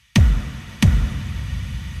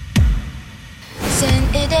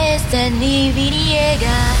線でさにビリエが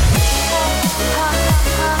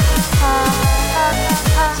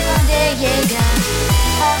で家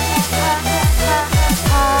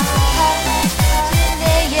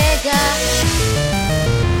が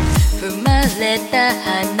生まれた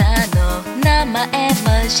花の名前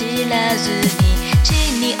も知らずに地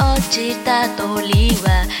に落ちた鳥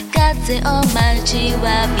は風を待ち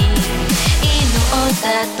わび祈った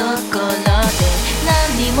ところで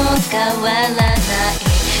何も変わらな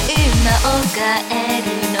い今を変える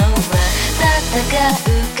のは戦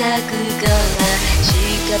う覚悟だ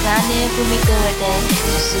屍踏み越えて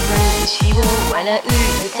進む血を笑う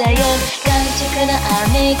歌よ完熟な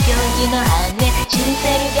雨競技の羽知っ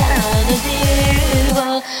てるだろうの自由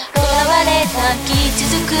を囚われたき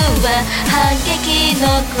続くは反撃の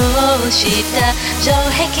こうした城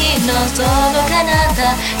壁のその彼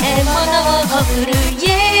方獲物を送る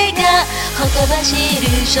家がほとばしる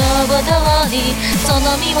衝動にそ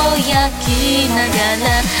の身を焼きなが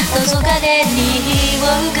ら黄昏に火を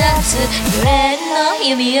浮かす紅蓮の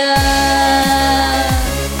弓矢